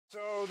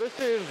So this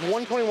is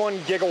 1.21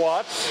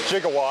 gigawatts,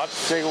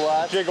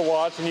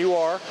 and you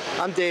are?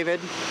 I'm David.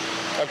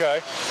 Okay,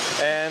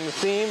 and the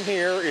theme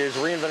here is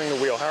reinventing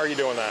the wheel. How are you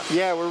doing that?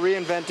 Yeah, we're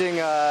reinventing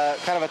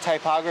kind of a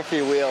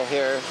typography wheel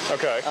here.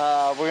 Okay.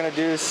 We're gonna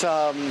do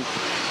some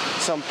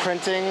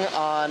printing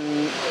on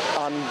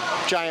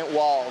giant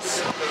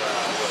walls.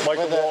 Like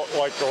the wall,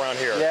 like around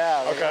here?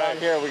 Yeah, like okay. around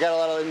here. We got a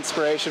lot of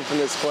inspiration from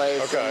this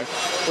place. Okay.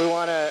 We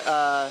want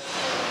to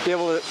be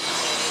able to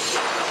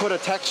put a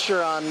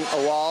texture on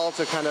a wall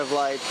to kind of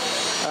like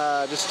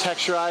just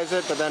texturize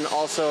it, but then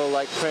also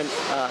like print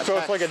so text.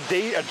 it's like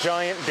a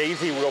giant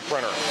daisy wheel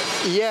printer.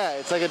 Yeah,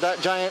 it's like a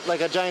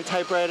giant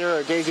typewriter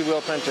or daisy wheel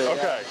printer.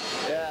 Okay.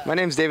 Yeah. My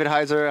name's David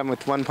Heiser. I'm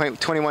with 1.21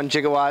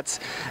 Gigawatts,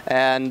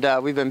 and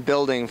we've been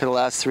building for the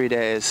last 3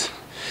 days.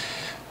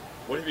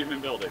 What have you been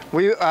building?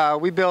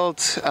 We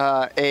built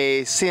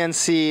a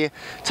CNC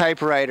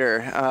typewriter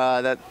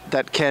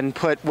that can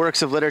put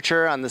works of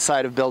literature on the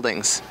side of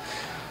buildings.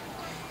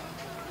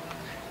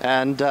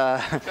 And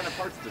what kind of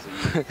parts does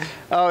it use?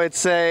 oh,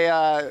 it's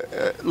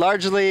a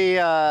largely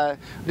did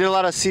a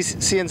lot of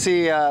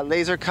CNC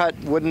laser cut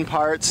wooden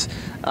parts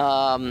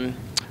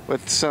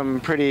with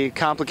some pretty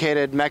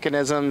complicated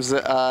mechanisms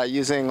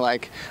using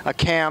like a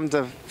cam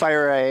to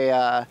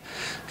fire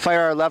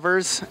our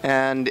levers,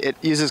 and it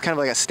uses kind of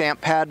like a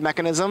stamp pad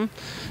mechanism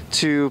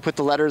to put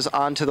the letters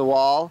onto the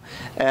wall.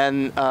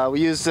 And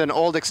we used an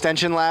old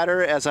extension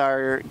ladder as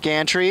our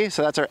gantry,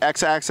 so that's our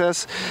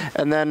x-axis,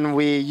 and then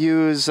we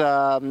use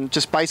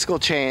just bicycle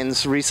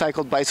chains,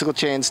 recycled bicycle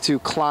chains, to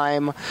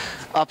climb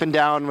up and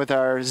down with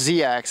our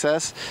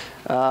z-axis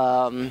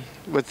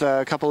with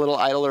a couple little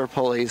idler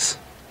pulleys.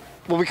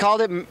 Well, we called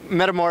it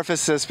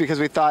metamorphosis because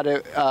we thought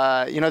it,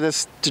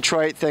 this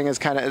Detroit thing is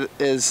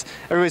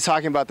everybody's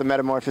talking about the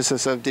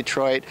metamorphosis of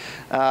Detroit,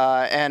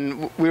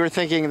 and we were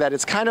thinking that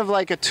it's kind of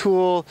like a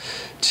tool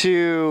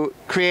to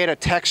create a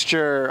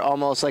texture,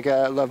 almost like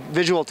a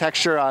visual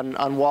texture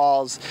on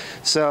walls.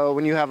 So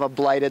when you have a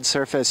blighted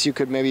surface, you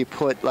could maybe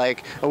put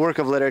like a work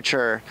of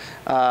literature,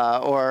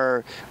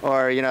 or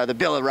the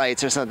Bill of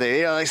Rights or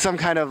something, like some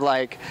kind of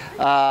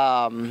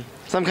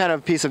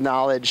piece of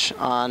knowledge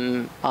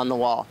on the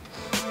wall.